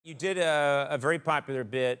You did a very popular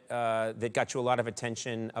bit that got you a lot of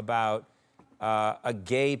attention about a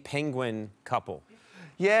gay penguin couple.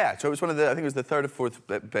 Yeah, so it was one of the, I think it was the third or fourth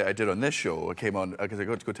bit I did on this show. I came on, because I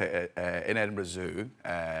got to go to, in Edinburgh Zoo,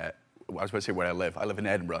 I was about to say where I live. I live in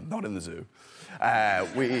Edinburgh, not in the zoo. There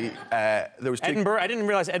was two... Edinburgh? I didn't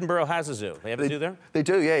realize Edinburgh has a zoo. They have a zoo there? They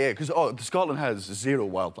do, yeah, because Scotland has zero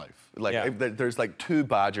wildlife. Like, there's like 2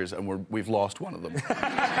 badgers and we've lost one of them.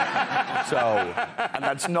 So, and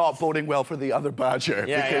that's not boding well for the other badger.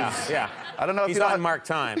 Yeah. I don't know if he's on marked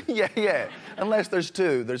time. Yeah. Unless there's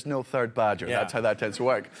 2, there's no third badger. Yeah. That's how that tends to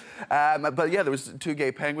work. But yeah, there was 2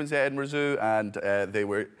 gay penguins at Edinburgh Zoo, and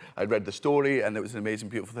I read the story, and it was an amazing,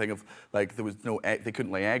 beautiful thing of, like, there was no egg, they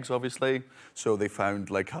couldn't lay eggs, obviously, so they found,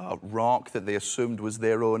 like, a rock that they assumed was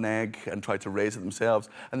their own egg and tried to raise it themselves,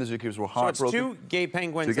 and the zookeepers were heartbroken. So it's 2 gay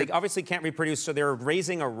penguins, they obviously can't reproduce, so they're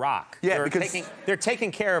raising a rock. Yeah, they're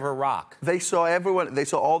taking care of a rock. They saw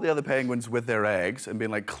all the other penguins with their eggs and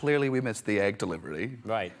being like, clearly we missed the egg delivery.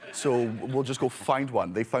 Right. So we'll just go find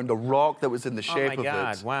one. They found a rock that was in the shape of it. Oh,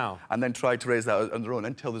 my God, wow. And then tried to raise that on their own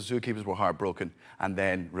until the zookeepers were heartbroken and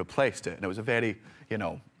then replaced it. And it was a very,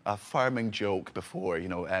 affirming joke before,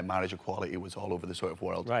 marriage equality was all over the sort of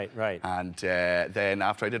world. Right. And then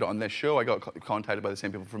after I did it on this show, I got contacted by the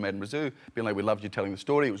same people from Edinburgh Zoo, being like, we loved you telling the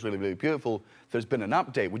story, it was really, really beautiful. There's been an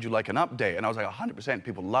update, would you like an update? And I was like, 100%,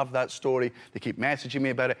 people love that story. They keep messaging me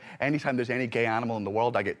about it. Anytime there's any gay animal in the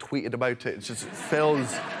world, I get tweeted about it. It just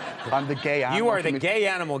fills... I'm the gay animal. You are the gay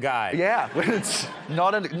animal guy. Yeah, it's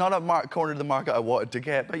not a corner of the market I wanted to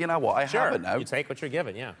get, but you know what, I have it now. You take what you're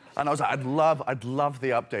given, yeah. And I was like, I'd love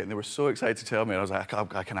the update, and they were so excited to tell me, and I was like,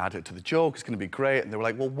 I can add it to the joke, it's going to be great. And they were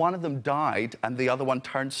like, well, one of them died, and the other one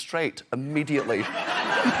turned straight immediately.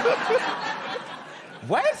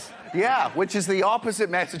 What? Yeah, which is the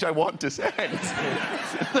opposite message I want to send.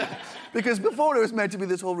 Because before it was meant to be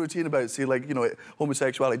this whole routine about, see, like,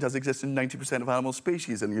 homosexuality does exist in 90% of animal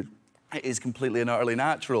species, and it is completely and utterly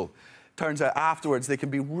natural. Turns out afterwards they can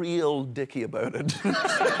be real dicky about it.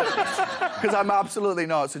 Because I'm absolutely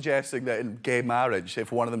not suggesting that in gay marriage,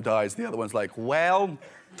 if one of them dies, the other one's like, well,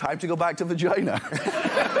 time to go back to vagina.